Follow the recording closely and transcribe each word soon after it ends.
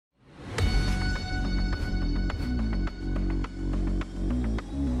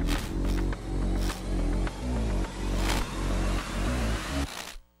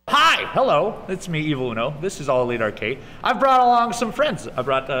hello. It's me, Evil Uno. This is All Elite Arcade. I've brought along some friends. I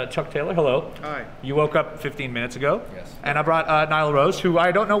brought Chuck Taylor. Hello. Hi. You woke up 15 minutes ago. Yes. And I brought Nyla Rose, who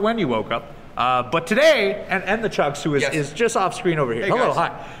I don't know when you woke up. But today, and the Chugs, who is just off screen over here. Hey, hello,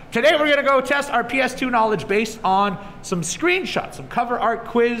 guys. hi. Today we're gonna go test our PS2 knowledge based on some screenshots, some cover art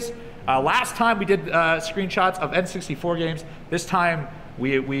quiz. Last time we did screenshots of N64 games. This time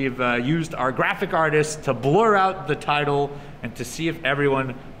we've used our graphic artists to blur out the title and to see if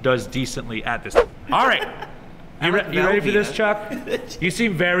everyone does decently at this. All right. You ready for this, Chuck? You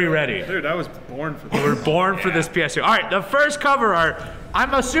seem very ready. Dude, I was born for this. You were born for this PS2. All right, the first cover art,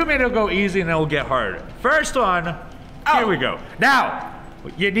 I'm assuming it'll go easy and it'll get harder. First one, here we go. Now,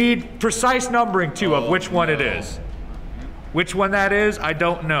 you need precise numbering too of which one it is. Which one that is, I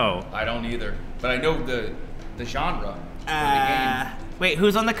don't know. I don't either, but I know the genre of the game. Wait,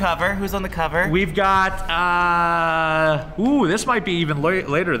 who's on the cover? Who's on the cover? We've got, ooh, this might be even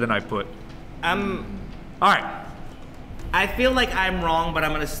later than I put. All right. I feel like I'm wrong, but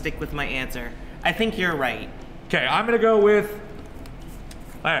I'm gonna stick with my answer. I think you're right. Okay, I'm gonna go with,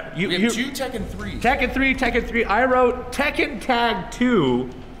 all right, We have two Tekken 3s. Tekken 3. I wrote Tekken Tag 2,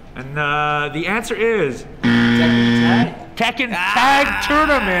 and the answer is Tekken Tag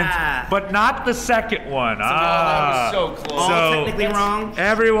Tournament, but not the second one. That was so close. All technically wrong?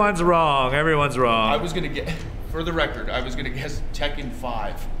 Everyone's wrong. Everyone's wrong. I was gonna get, for the record, I was gonna guess Tekken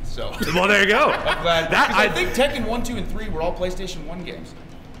 5. So. Well, there you go. I'm glad. I think Tekken 1, 2, and 3 were all PlayStation 1 games.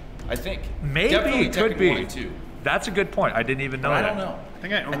 I think. Maybe Definitely it could Tekken be. 1 and 2. That's a good point. I didn't even know But that. I don't know. I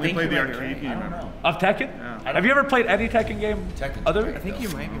think I only played the arcade game. I don't know. Of Tekken? Yeah. Have you ever played any Tekken game? Tekken's Other? great, I think though. you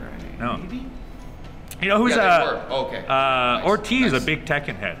might be right. No. Maybe? You know who's Yeah, they were. Oh, okay. Nice. Ortiz, Nice. a big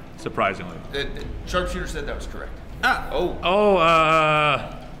Tekken head, surprisingly. The sharpshooter said that was correct. Oh.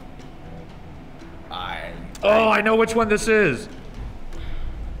 I know which one this is.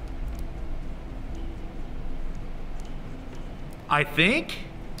 I think.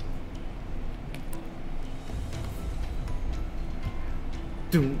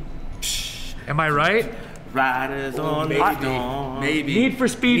 Am I right? Riders on the storm. Maybe. Need for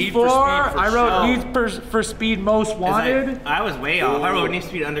Speed 4. I wrote Need for Speed Most Wanted. I was way off. I wrote Need for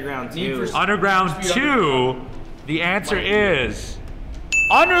Speed Underground 2. Underground 2. The answer is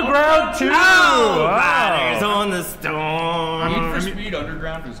Underground 2. Riders on the storm. Need for Speed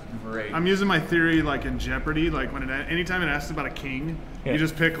Underground is great. I'm using my theory like in Jeopardy, like when anytime it asks about a king, you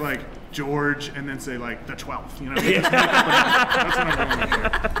just pick like George and then say like the 12th, you know? That's what I'm going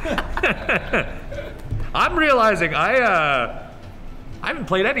with. I'm realizing I haven't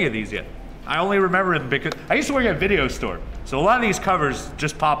played any of these yet. I only remember them because I used to work at a video store. So a lot of these covers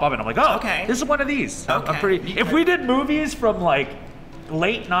just pop up and I'm like, oh, okay, this is one of these. I'm Okay. pretty. If we did movies from like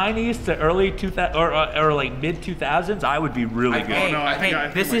late 90s to early 2000 or like mid 2000s, I would be really good. Hey, no, I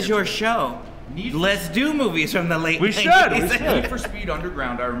think this my is your answer. show. Let's do movies from the late 90s. We should. Need for Speed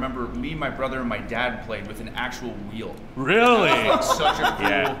Underground, I remember me, my brother, and my dad played with an actual wheel. Really? It's such a cool.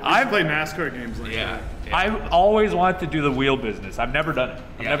 Yeah. I play NASCAR games like that. I always wanted to do the wheel business. I've never done it.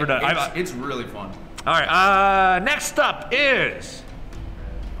 I've never done it. It's really fun. All right. Next up is.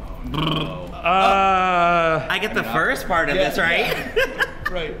 I get the first part of this, right?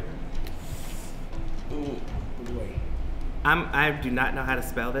 Right. Ooh, boy. I do not know how to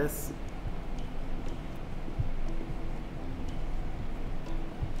spell this.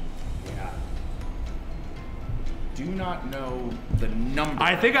 Do not know the number.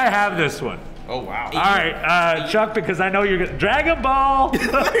 I think I have this one. Oh, wow. All right, Chuck, because I know you're gonna. Dragon Ball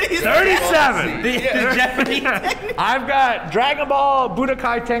 37. The Japanese. I've got Dragon Ball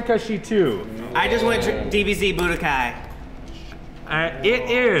Budokai Tenkaichi 2. I just went to DBZ Budokai. It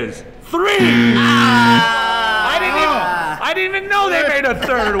is 3. I didn't even know they made a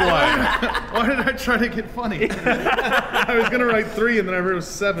third one. Why did I try to get funny? I was gonna write 3 and then I wrote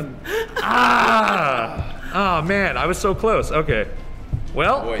 7. Oh man, I was so close. Okay.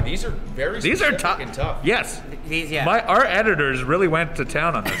 Well, Boy, these are very these are specific and tough. Yes. Yeah. Our editors really went to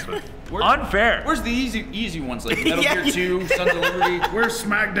town on this one. Unfair. Where's the easy ones like Metal Gear 2, Sons of Liberty? Where's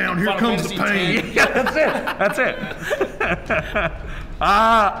SmackDown? Here Final comes the Fantasy pain. Yeah, that's it.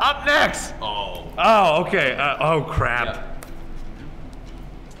 Up next. Oh, okay. Oh, crap.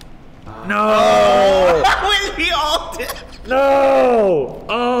 No. We all did. No.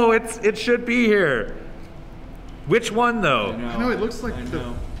 Oh, it should be here. Which one though? I know, it looks like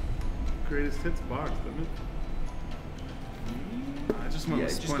the greatest hits box, doesn't it? I just went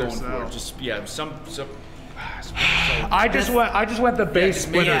with Just Splinter going for Cell. it. Just some. I just went the base just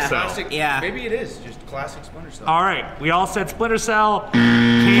Splinter Cell. Classic, Yeah. Maybe it is just classic Splinter Cell. All right, we all said Splinter Cell.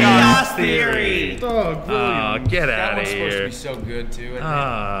 Chaos Theory. Oh, brilliant. Oh, get That out of one's supposed to here. be so good too.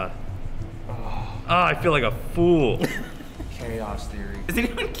 Oh, I feel like a fool. Chaos Theory. Is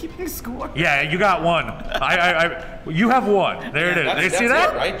anyone keeping score? Yeah, you got one. You have one. There it is. that's- You see that's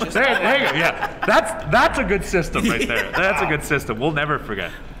that? it, right? Just there that you go. Yeah, that's a good system right there. That's a good system. We'll never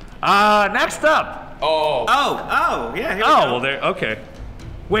forget. Next up. Oh. Yeah. Here we Oh, go. well, there. Okay.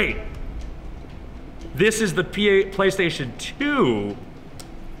 Wait. This is the PlayStation 2.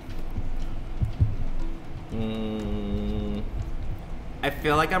 I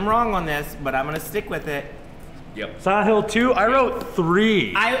feel like I'm wrong on this, but I'm gonna stick with it. Yep. Silent Hill 2. I wrote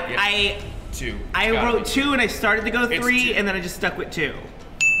 3. Two. I Gotta wrote be 2 and I started to go It's 3 2. and then I just stuck with 2.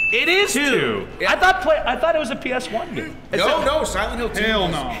 It is 2. 2. Yeah. I thought it was a PS1 game. No, Silent Hill 2 Hell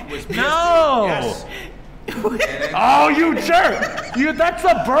was, no. was PS2. No. Yes. And then- Oh, you jerk! That's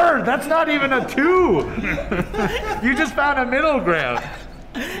a bird. That's not even a 2. You just found a middle ground.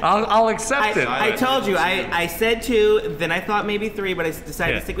 I'll accept it. I told you, I said 2, then I thought maybe 3, but I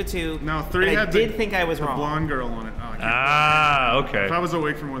decided Yeah. to stick with 2. No, 3 and had I the, did think I was the wrong. blonde girl on it. Oh, I can't Okay. If I was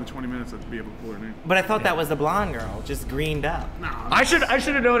awake for more than 20 minutes, I'd be able to pull her name. But I thought that was the blonde girl, just greened up. I should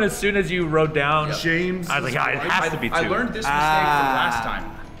have known as soon as you wrote down. James. I was like, it has to be 2. I learned this mistake from last time,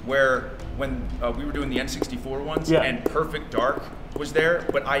 where when we were doing the N64 ones, Yeah. and Perfect Dark was there,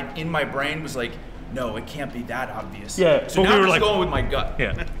 but in my brain was like, no, it can't be that obvious. Yeah, So but now we were I'm just like- going with my gut.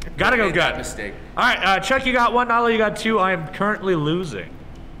 Yeah. Gotta go Made that gut. mistake. All right, Chuck, you got 1. Nyla, you got 2. I am currently losing.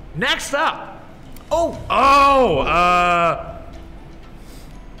 Next up. Oh,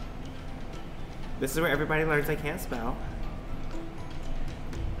 This is where everybody learns I can't spell.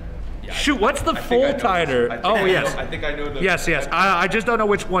 Yeah, shoot, what's the I think I full know this. title? I think Oh, I know- yes. I think I know the. Yes. I just don't know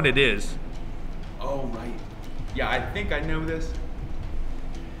which one it is. Oh, right. Yeah, I think I know this.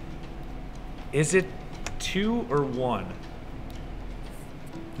 Is it 2 or 1?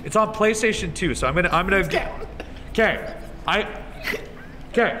 It's on PlayStation 2, so I'm gonna. Okay.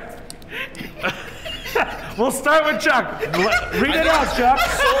 Okay. We'll start with Chuck. Read it out, Chuck.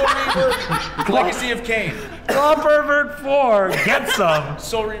 Soul Reaver, Legacy of Kain. Claw Pervert 4. Get some.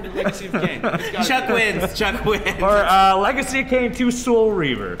 Soul Reaver, Legacy of Kain. It's gotta Chuck be- wins. Chuck wins. Or Legacy of Kain 2 Soul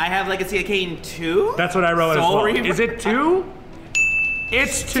Reaver. I have Legacy of Kain 2. That's what I wrote as Soul well. Reaver? Is it 2?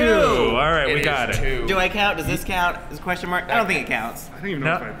 It's 2. 2. All right, we is got it. 2. Do I count? Does this count? Is question mark? I don't think it counts. I don't even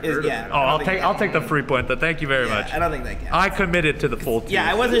know No. if I've Is- heard yeah. of Oh, it. I'll take the free point. Then thank you very Yeah, much. I don't think that counts. I committed to the full 2. Yeah,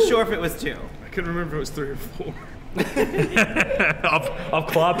 I wasn't sure if it was 2. I couldn't remember if it was 3 or 4. of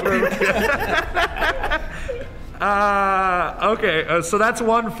Claw Pervert. Okay, so that's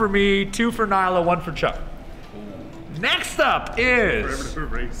 1 for me, 2 for Nyla, 1 for Chuck. Next up is. Forever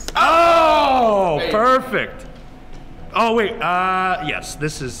to erase. Oh, Hey. perfect. Oh wait, yes,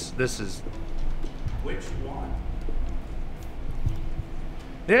 this is. Which one?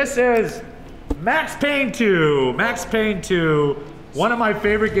 This is Max Payne 2. Max Payne 2, one of my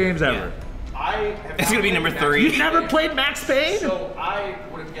favorite games ever. I have It's not gonna be played number Max 3. You've never played Max Payne? So I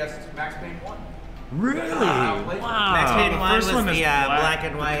would have guessed Max Payne 1. Really? Wow. Wow. Max Payne 1 first was one the is black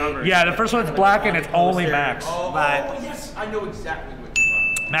and the white. cover. Yeah, the first one's black and it's only Max. Oh, But- yes, I know exactly what you're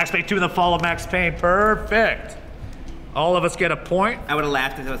talking about. Max Payne 2 and the Fall of Max Payne. Perfect. All of us get a point. I would have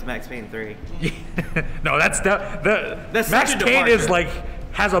laughed if it was Max Payne 3. No, that's That's Max such a Payne is departure. like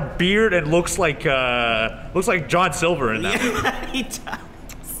has a beard and looks like John Silver in that movie. He does.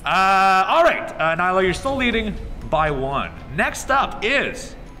 All right, Nyla, you're still leading by 1. Next up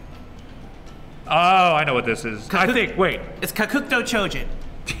is. Oh, I know what this is. I think. Wait. It's Kakukto Chojin.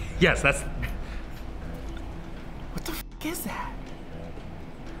 Yes, that's. What the f is that?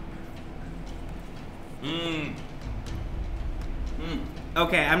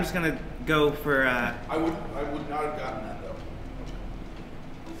 Okay, I'm just gonna go for. I would not have gotten that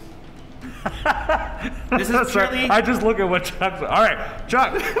though. This is Sorry, purely. I just look at what Chuck's. All right,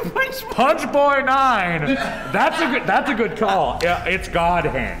 Chuck. Punch Boy 9. That's a good call. Yeah, it's God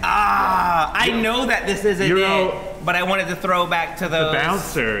Hand. I know that this isn't Euro- it, but I wanted to throw back to The those.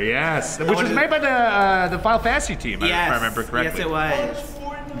 Bouncer, yes, which was wanted- made by the Final Fantasy team, Yes, if I remember correctly. yes, it was.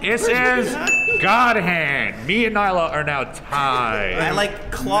 This is God Hand. Me and Nyla are now tied. I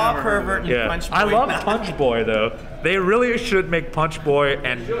like Claw Pervert and Yeah, Punch Boy. I love Punch Boy though. They really should make Punch Boy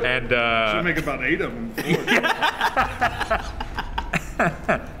and Should make about 8 of them.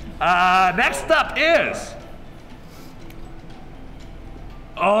 next up is.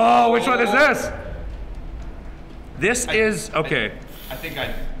 Oh, which one is this? This is okay. I think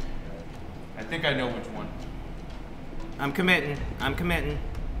I know which one. I'm committing. I'm committing.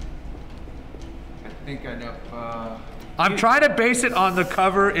 I think I know. I'm trying to base it on the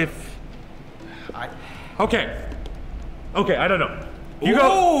cover. If I okay, I don't know. You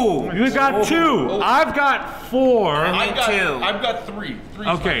go. You got 2. I've got 4. I've got 2. I've got 3.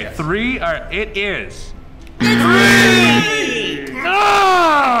 Okay, 3. All right, it is 3. 3!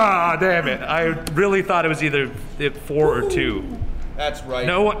 Ah, damn it! I really thought it was either 4 or 2. That's right.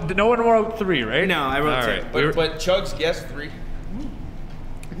 No one wrote 3, right? No, I wrote All 2. right. But Chugs guessed 3.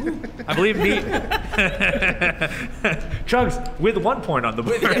 I believe me. Chugs with 1 point on the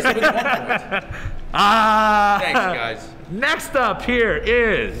board. Yes, with 1 point. Thanks, guys. Next up here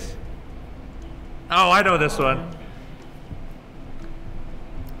is. Oh, I know this one.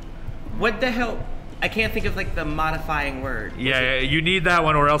 What the hell? I can't think of like the modifying word. Yeah, you need that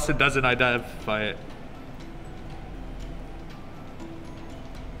one or else it doesn't identify it.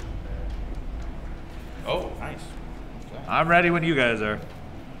 Oh, nice. Okay. I'm ready when you guys are.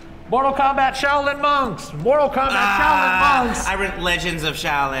 Mortal Kombat Shaolin Monks! Mortal Kombat Shaolin Monks! I read Legends of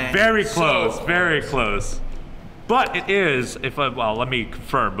Shaolin. Very close, very close. But it is, well, let me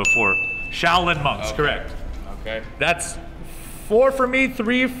confirm before. Shaolin Monks, Okay. correct. Okay. That's 4 for me,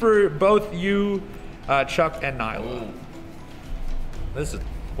 3 for both you, Chuck and Nyla. Ooh. This is,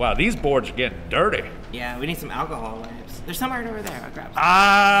 wow, these boards are getting dirty. Yeah, we need some alcohol wipes. There's some right over there. I'll grab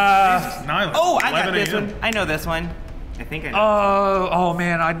some. Nyla. Oh, I got 11 this a.m. one. I know this one. I think I know. Oh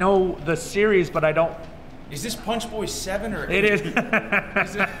man, I know the series, but I don't. Is this Punch Boy 7 or 8? It is.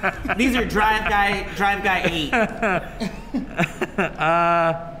 These are Drive Guy 8.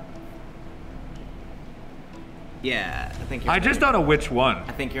 Yeah, I think you're I just don't know which one.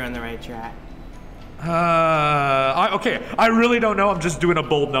 I think you're on the right track. Okay, I really don't know. I'm just doing a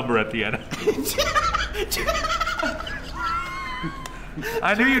bold number at the end.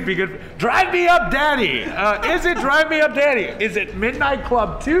 I knew you'd be good. Drive Me Up Daddy. Is it Drive Me Up Daddy? Is it Midnight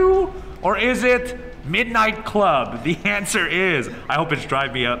Club 2 or is it Midnight Club? The answer is, I hope it's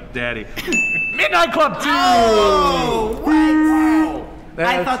Drive Me Up Daddy. Midnight Club 2! Oh, what? I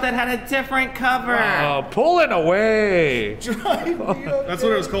That's- thought that had a different cover. Oh, pulling away. That's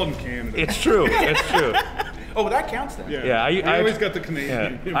what it was called in Canada. It's true. It's true. Oh, that counts then. Yeah, we I always got the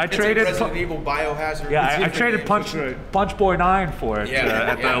Canadian. Yeah, I It's traded. like Resident Evil Biohazard. Yeah, It's I different traded games. Punch Boy 9 for it Yeah,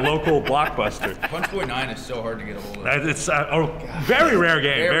 at yeah. the local Blockbuster. Punch Boy 9 is so hard to get a hold of. It's a very rare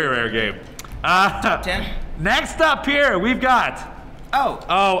game. Very rare game. Top 10? Next up here, we've got. Oh,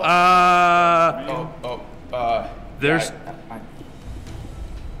 There's. yeah,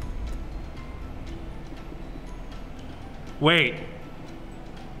 Wait.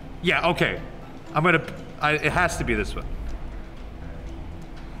 Yeah. Okay. I'm gonna. It has to be this one.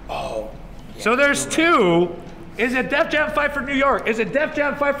 Oh. Yeah, So there's you're right. 2. Is it Def Jam Fight for New York? Is it Def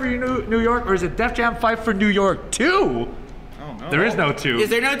Jam Fight for New York, or is it Def Jam Fight for New York 2? Oh, no. There is no 2. is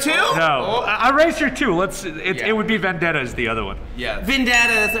there no 2? No. Erase your 2. Let's. Yeah. It would be Vendetta is the other one. Yeah.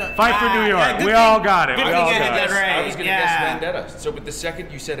 Vendetta. Fight for New York. good We thing- all got it. Good We thing all you got had it. that right. I was gonna yeah. guess Vendetta. So, but the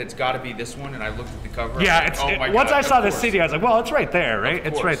second you said it's got to be this one, and I looked at the cover. Yeah, I was like, oh my once God, I saw of the course. city, I was like, well, it's right there, right? Of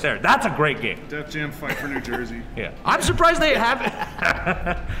It's course. right there. That's a great game. Def Jam Fight for New Jersey. Yeah. I'm surprised they haven't.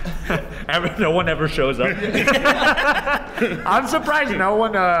 No one ever shows up. I'm surprised no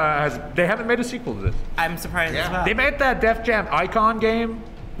one they haven't made a sequel to this. I'm surprised as Yeah. well. They made that Def Jam Icon game,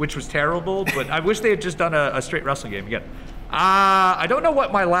 which was terrible, but I wish they had just done a straight wrestling game again. I don't know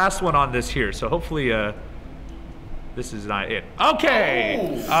what my last one on this here, so hopefully this is not it.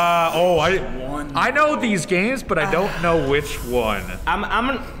 Okay. I know these games, but I don't know which one.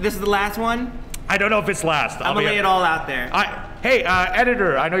 This is the last one. I don't know if it's last. I'm gonna lay it all out there. Hey,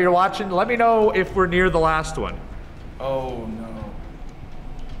 editor, I know you're watching. Let me know if we're near the last one. Oh no.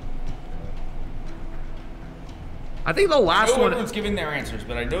 I think the last No one. one's giving their answers,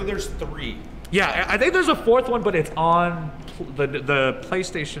 but I know there's 3. Yeah, I think there's a 4th one, but it's on the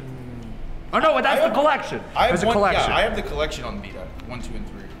PlayStation. Oh no, that's the collection. I have There's a one. collection. Yeah, I have the collection on Vita. 1, 2, and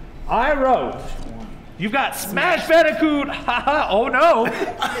 3. I wrote. You've got Smash Bandicoot. Haha. Oh no.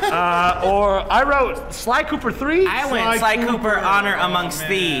 Or I wrote Sly Cooper 3. I went Sly Cooper Honor Amongst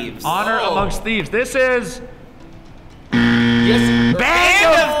Thieves. Honor Oh. Amongst Thieves. This is Yes. Band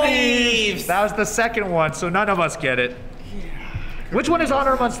of of Thieves. That was the second one, so none of us get it. Which one is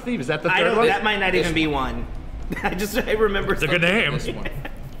Honor Amongst Thieves? Is that the third one? That might not even be one. I remember. It's a good name. This one.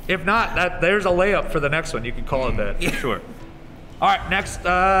 If not, there's a layup for the next one. You can call it that. Yeah. Sure. All right, next.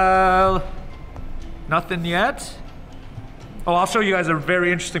 Nothing yet. Oh, I'll show you guys a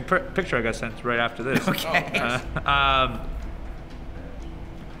very interesting picture I got sent right after this. Okay.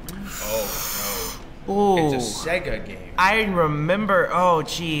 Oh no. It's a Sega game. I remember. Oh,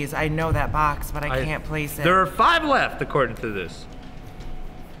 geez, I know that box, but I can't place it. There are 5 left, according to this.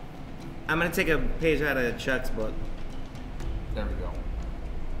 I'm gonna take a page out of Chuck's book. There we go.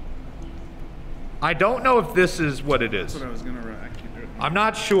 I don't know if this is what it is. That's what I was gonna keep doing. I'm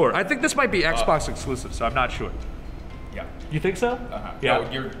not sure. I think this might be Xbox exclusive, so I'm not sure. Yeah. You think so? Yeah.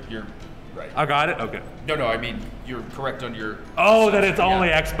 No, you're right. I got it? Okay. No, I mean, you're correct on your... Oh, that it's only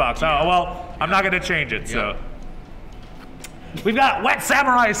Yeah. Xbox. Oh, well, I'm not going to change it, so. We've got Wet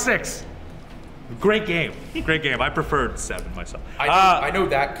Samurai 6. Great game. Great game. I preferred 7 myself. I know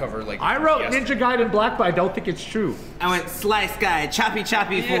that cover, like... I wrote yesterday. Ninja Gaiden Black, but I don't think it's true. I went Slice Guy, Choppy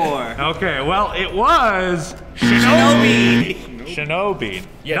 4. Okay, well, it was Shinobi. Shinobi.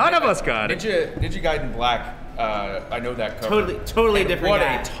 Yeah, None of us got it. Ninja Gaiden Black, I know that cover. Totally And different What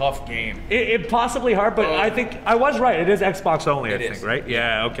guy. a tough game. It possibly hard, but I think I was right. It is Xbox only, I It think, is. right?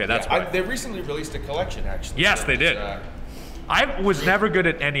 Yeah, okay, that's right. They recently released a collection, actually. Yes, so they did. it's, I was never good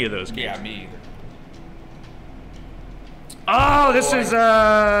at any of those games. yeah, me either. Oh, this is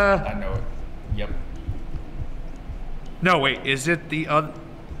I know it. Yep. No, wait, is it the other?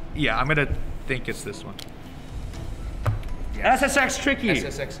 Yeah, I'm gonna think it's this one. Yes. SSX Tricky.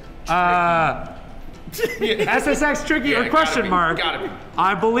 SSX. SSX Tricky Yeah, or it question gotta be, mark? gotta be.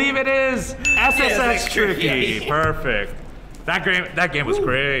 I believe it is SSX Tricky. Tricky. Perfect. That game was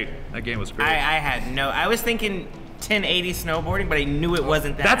great. That game was great. I had no. I was thinking 1080 snowboarding, but I knew it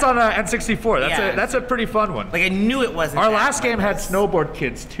wasn't that. That's on N64. Yeah. That's a pretty fun one. Like I knew it wasn't. Our that, last but game had that's- Snowboard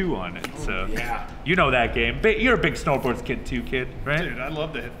Kids 2 on it, so yeah. you know that game. You're a big Snowboards Kid 2 kid, right? Dude, I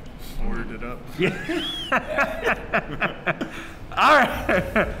love to hit ordered it up. All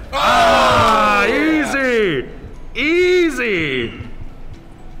right. Ah, easy. Easy.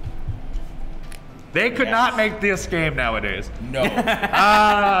 They could not make this game nowadays. No.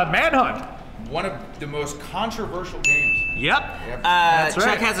 Manhunt. One of the most controversial games. Yep. Chuck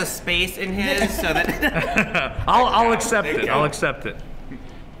right. has a space in his, so that. I'll accept Big it. guy. I'll accept it.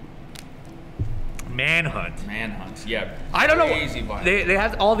 Manhunt. Manhunt. Yeah. I don't know. Crazy violence. They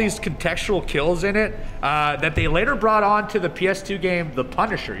had all these contextual kills in it that they later brought on to the PS2 game, The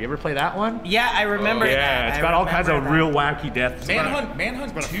Punisher. You ever play that one? Yeah, I remember that. Yeah, it's I got all kinds of remember real that. wacky deaths.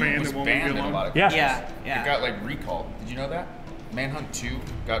 Manhunt about a 2 fan was that won't banned leave in a you lot of Yeah. Yeah. It got like recalled. Did you know that? Manhunt 2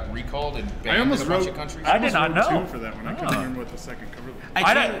 got recalled and I banned almost in a bunch wrote. of countries. I did not almost wrote know. 2 for that one. I Oh. couldn't remember what the second cover was.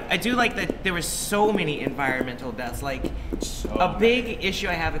 I do like that there were so many environmental deaths. Like a big issue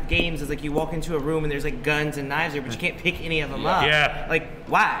I have with games is like you walk into a room and there's like guns and knives there, but you can't pick any of them up. Yeah. Like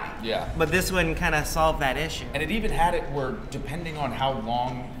why? Yeah. But this one kind of solved that issue. And it even had it where, depending on how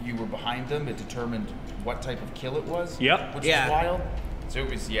long you were behind them, it determined what type of kill it was. Yep. Which Yeah. is wild. So it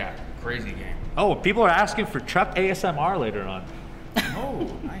was, crazy game. Oh, people are asking for Chuck ASMR later on. Oh,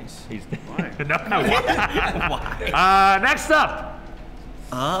 nice. He's Why? no, why? Next up.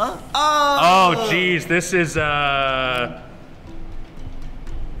 Oh. Oh, geez, this is I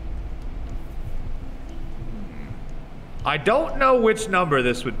don't know which number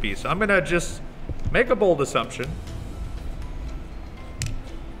this would be, so I'm gonna just make a bold assumption.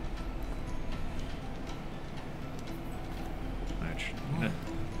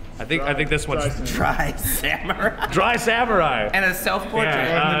 I think this one's Dry Samurai. Dry Samurai. And a self-portrait.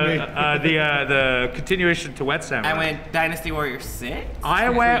 Yeah, the continuation to Wet Samurai. I went Dynasty Warrior 6. I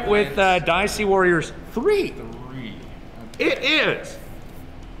went with Dynasty Warriors 3. 3. It is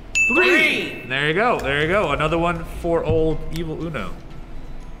 3. There you go. There you go. Another one for old Evil Uno.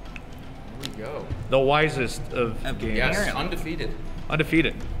 There we go. The wisest of games. Yes, undefeated.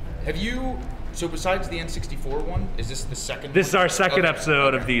 Undefeated. Have you, so besides the N64 one, is this the second This is one? our second Okay.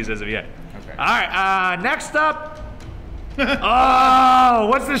 episode of Okay. these as of yet. Okay. All right. Next up. Oh,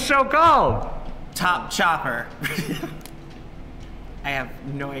 what's this show called? Top Chopper. I have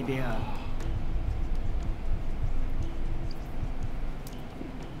no idea.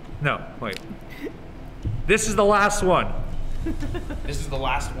 No, wait. This is the last one. This is the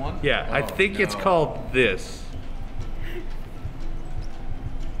last one? Yeah, I Oh, think it's no. called this.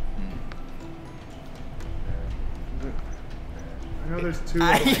 I know there's 2.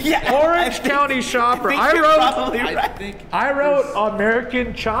 Yeah, Orange County Shopper. I think you're probably I right. think. I wrote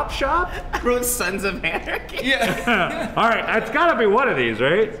American Chop Shop. I wrote Sons of Anarchy. Yeah. All right, it's got to be one of these,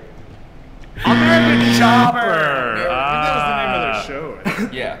 right? American Chopper. I think that was the name of their show. I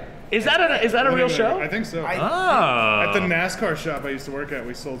think. Yeah. Is that a real show? I think so. Oh. At the NASCAR shop I used to work at,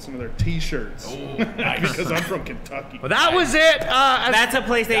 we sold some of their T-shirts. Oh, nice. Because I'm from Kentucky. Well, that was it. That's a That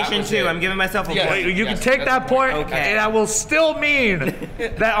PlayStation was 2. it. I'm giving myself a Yeah. point. you Yes, can take that's that the point, point. Okay. and I will still mean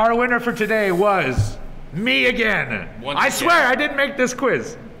that our winner for today was me again. Once I again. swear I didn't make this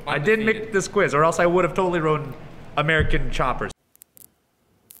quiz. I didn't make Undefeated. this quiz, or else I would have totally written American Choppers.